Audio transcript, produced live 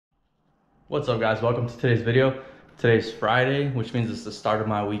What's up, guys? Welcome to today's video. Today's Friday, which means it's the start of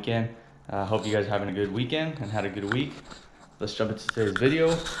my weekend. I hope you guys are having a good weekend and had a good week. Let's jump into today's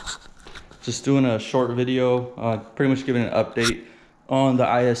video. Just doing a short video, pretty much giving an update on the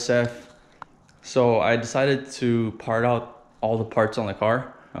ISF. So I decided to part out all the parts on the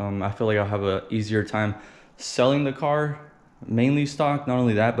car. I feel like I'll have an easier time selling the car, mainly stock. Not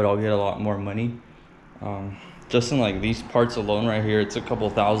only that, but I'll get a lot more money. Just in like these parts alone right here, it's a couple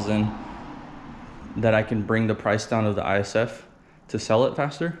thousand that I can bring the price down of the ISF to sell it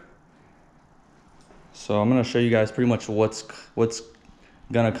faster. So I'm gonna show you guys pretty much what's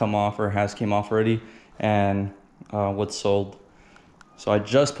gonna come off or has came off already, and what's sold. So I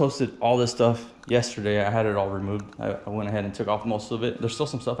just posted all this stuff yesterday. I had it all removed. I went ahead and took off most of it. There's still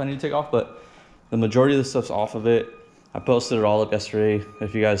some stuff I need to take off, but the majority of the stuff's off of it. I posted it all up yesterday.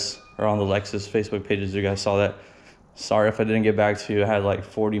 If you guys are on the Lexus Facebook pages, you guys saw that. Sorry if I didn't get back to you. I had like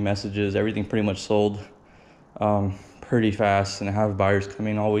 40 messages. Everything pretty much sold pretty fast, and I have buyers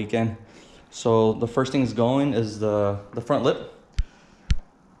coming all weekend. So the first thing is going is the front lip.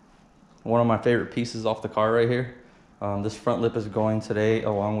 One of my favorite pieces off the car right here. This front lip is going today,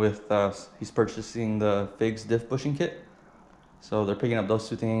 along with he's purchasing the Figs diff bushing kit. So they're picking up those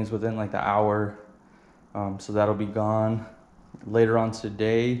two things within like the hour. So that'll be gone later on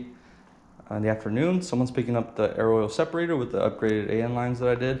today. In the afternoon, someone's picking up the air oil separator with the upgraded AN lines that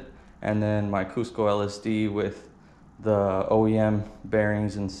I did, and then my Cusco LSD with the OEM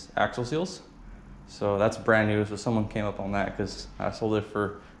bearings and axle seals. So that's brand new. So someone came up on that because I sold it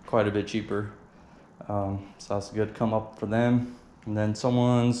for quite a bit cheaper. So that's a good come up for them. And then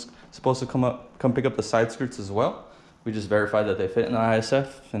someone's supposed to come pick up the side skirts as well. We just verified that they fit in the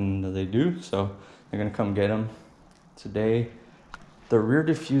ISF, and they do. So they're gonna come get them today. The rear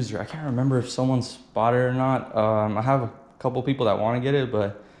diffuser, I can't remember if someone spotted it or not. I have a couple people that want to get it,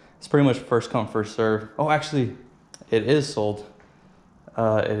 but it's pretty much first come, first serve. Oh, actually, it is sold.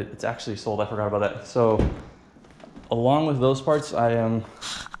 It's actually sold, I forgot about that. So along with those parts, I am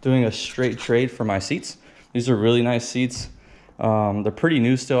doing a straight trade for my seats. These are really nice seats. They're pretty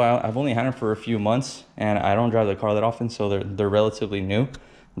new still. I've only had them for a few months, and I don't drive the car that often, so they're relatively new.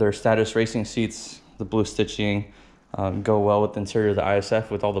 They're status racing seats, the blue stitching. Go well with the interior of the ISF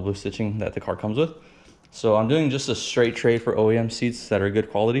with all the blue stitching that the car comes with. So I'm doing just a straight trade for OEM seats that are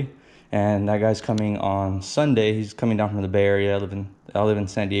good quality. And that guy's coming on Sunday. He's coming down from the Bay Area. I live in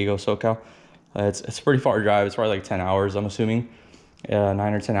San Diego, SoCal. It's a pretty far drive. It's probably like 10 hours, I'm assuming. 9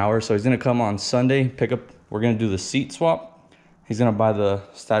 or 10 hours. So he's gonna come on Sunday, pick up, we're gonna do the seat swap. He's gonna buy the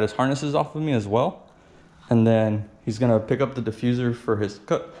status harnesses off of me as well. And then he's gonna pick up the diffuser for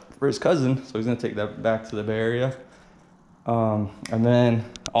his cousin. So he's gonna take that back to the Bay Area. And then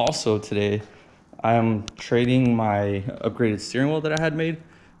also today, I am trading my upgraded steering wheel that I had made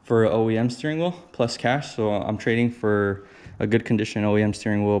for an OEM steering wheel plus cash. So I'm trading for a good condition OEM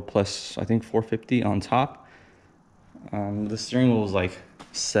steering wheel plus I think $450 on top. The steering wheel was like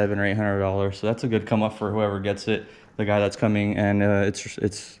 $700 or $800, so that's a good come up for whoever gets it, the guy that's coming, and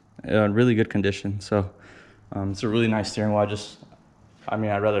it's in really good condition. So it's a really nice steering wheel.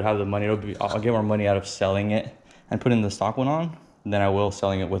 I'd rather have the money. I'll get more money out of selling it and putting the stock one on than I will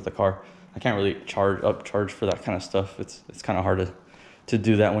selling it with the car. I can't really charge for that kind of stuff. It's kind of hard to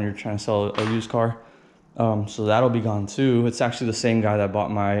do that when you're trying to sell a used car. So that'll be gone too. It's actually the same guy that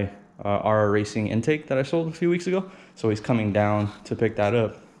bought my RR Racing intake that I sold a few weeks ago. So he's coming down to pick that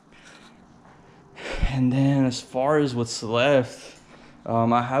up. And then as far as what's left,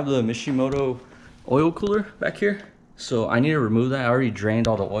 I have the Mishimoto oil cooler back here. So I need to remove that. I already drained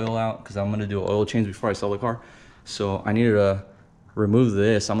all the oil out because I'm gonna do an oil change before I sell the car. So I needed to remove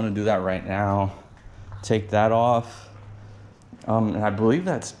this. I'm gonna do that right now. Take that off. And I believe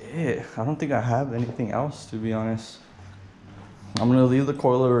that's it. I don't think I have anything else, to be honest. I'm gonna leave the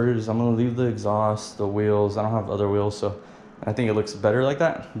coilovers. I'm gonna leave the exhaust, the wheels. I don't have other wheels, so I think it looks better like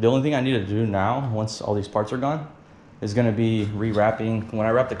that. The only thing I need to do now, once all these parts are gone, is gonna be rewrapping. When I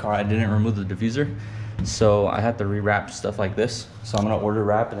wrapped the car, I didn't remove the diffuser, so I had to rewrap stuff like this. So I'm gonna order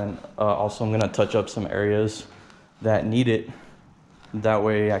wrap, and then also I'm gonna touch up some areas that need it. That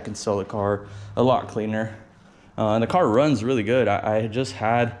way I can sell the car a lot cleaner. And the car runs really good. I just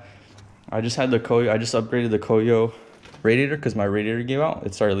upgraded the Koyo radiator because my radiator gave out.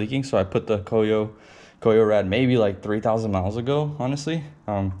 It started leaking, so I put the Koyo rad maybe like 3,000 miles ago, honestly.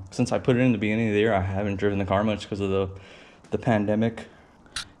 Since I put it in the beginning of the year, I haven't driven the car much because of the pandemic.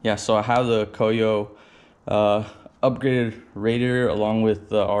 Yeah, so I have the Koyo upgraded radiator along with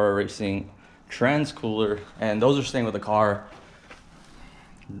the RR Racing trans cooler, and those are staying with the car.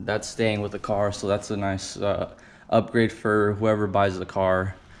 That's staying with the car, so that's a nice upgrade for whoever buys the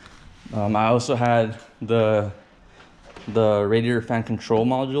car. I also had the radiator fan control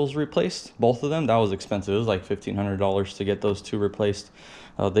modules replaced, both of them. That was expensive. It was like $1,500 to get those two replaced.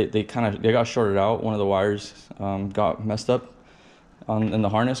 They got shorted out. One of the wires got messed up in the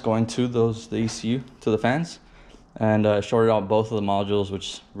harness going to the ECU, to the fans, and shorted out both of the modules,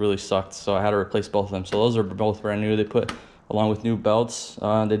 which really sucked. So I had to replace both of them. So those are both brand new. They put, along with new belts,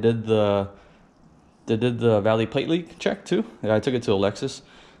 they did the valley plate leak check too. Yeah, I took it to a Lexus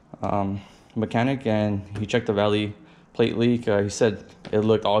mechanic, and he checked the valley plate leak. He said it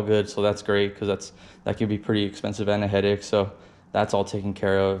looked all good, so that's great, because that can be pretty expensive and a headache. So that's all taken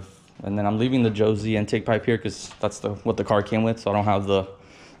care of. And then I'm leaving the Josie intake pipe here because that's what the car came with, so I don't have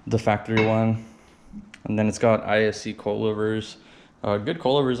the factory one. And then it's got ISC coilovers, good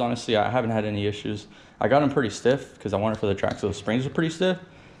coilovers. Honestly, I haven't had any issues. I got them pretty stiff because I wanted for the track, so the springs are pretty stiff.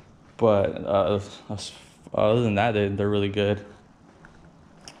 But other than that, they're really good.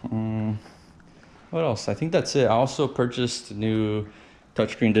 What else? I think that's it. I also purchased a new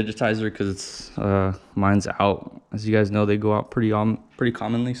touchscreen digitizer because it's mine's out. As you guys know, they go out pretty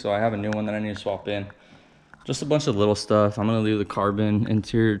commonly, so I have a new one that I need to swap in. Just a bunch of little stuff. I'm gonna leave the carbon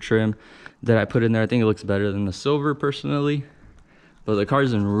interior trim that I put in there. I think it looks better than the silver personally, but the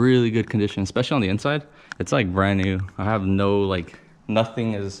car's in really good condition, especially on the inside. It's like brand new. I have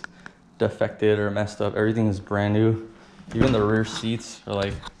nothing is defected or messed up. Everything is brand new. Even the rear seats are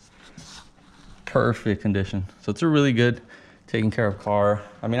like perfect condition. So it's a really good taken care of car.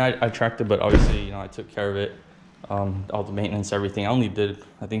 I mean, I tracked it, but obviously, you know, I took care of it. All the maintenance, everything. I only did,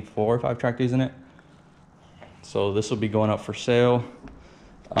 I think, 4 or 5 track days in it. So this will be going up for sale.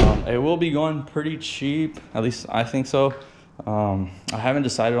 It will be going pretty cheap, at least I think so. I haven't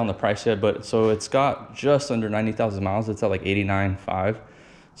decided on the price yet, but so it's got just under 90,000 miles. It's at like 89.5.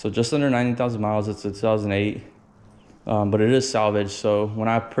 So just under 90,000 miles. It's a 2008, but it is salvage. So when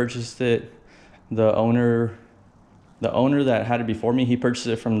I purchased it, the owner that had it before me, he purchased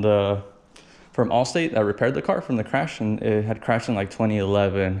it from Allstate that repaired the car from the crash, and it had crashed in like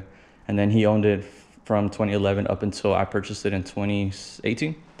 2011, and then he owned it from 2011 up until I purchased it in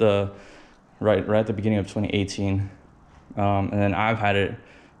 2018, right at the beginning of 2018. And then I've had it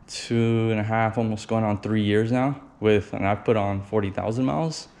 2.5, almost going on 3 years now, and I've put on 40,000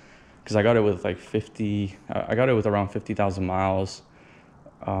 miles because I got it with I got it with around 50,000 miles.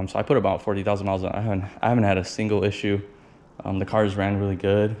 So I put about 40,000 miles on. I haven't had a single issue. The cars ran really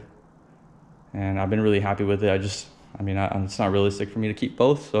good, and I've been really happy with it. It's not realistic for me to keep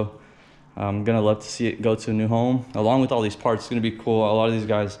both, so I'm gonna love to see it go to a new home along with all these parts. It's gonna be cool. A lot of these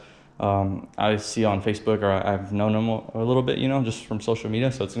guys I see on Facebook, or I've known them a little bit, you know, just from social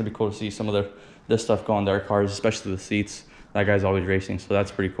media. So it's gonna be cool to see some of this stuff go on their cars, especially the seats. That guy's always racing, so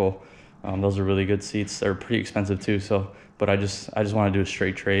that's pretty cool. Those are really good seats. They're pretty expensive too, so. But I just want to do a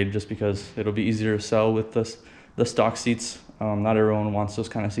straight trade just because it'll be easier to sell with the stock seats. Not everyone wants those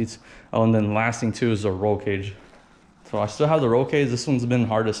kind of seats. Oh, and then last thing too is a roll cage. So I still have the roll cage. This one's been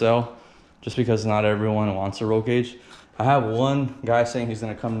hard to sell just because not everyone wants a roll cage. I have one guy saying he's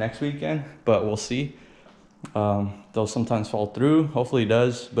gonna come next weekend, but we'll see. They'll sometimes fall through. Hopefully he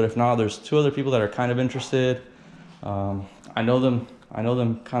does. But if not, there's 2 other people that are kind of interested. I know them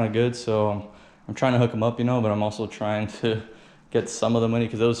kind of good, so I'm trying to hook them up, you know, but I'm also trying to get some of the money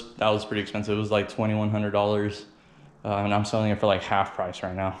because that was pretty expensive. It was like $2,100, and I'm selling it for like half price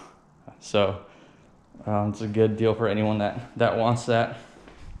right now. So it's a good deal for anyone that wants that.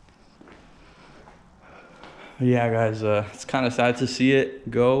 Yeah, guys, it's kind of sad to see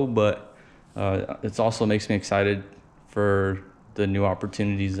it go, but it also makes me excited for the new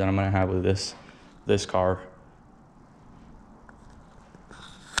opportunities that I'm gonna have with this car.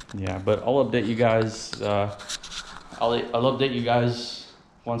 Yeah, but I'll update you guys. I'll update you guys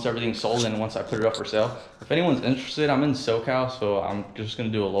once everything's sold and once I put it up for sale. If anyone's interested, I'm in SoCal, so I'm just gonna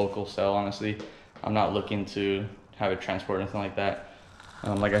do a local sale. Honestly, I'm not looking to have it transport or anything like that.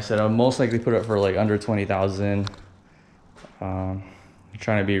 Like I said, I'll most likely put it for like under 20,000. I'm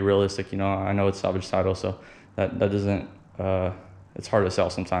trying to be realistic, you know. I know it's salvage title, so that doesn't. It's hard to sell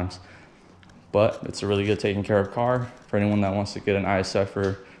sometimes, but it's a really good taken care of car for anyone that wants to get an ISF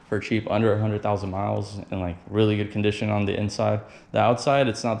for cheap, under 100,000 miles, in like really good condition on the inside. The outside,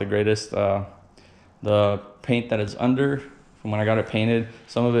 it's not the greatest. The paint that is under, from when I got it painted,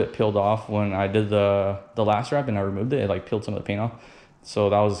 some of it peeled off when I did the last wrap and I removed it. It like peeled some of the paint off.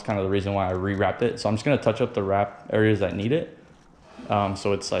 So that was kind of the reason why I rewrapped it. So I'm just gonna touch up the wrap areas that need it.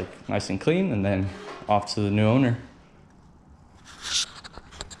 So it's like nice and clean, and then off to the new owner.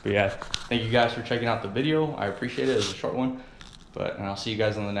 But yeah, thank you guys for checking out the video. I appreciate it. It was a short one, and I'll see you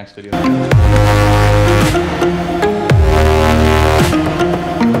guys in the next video.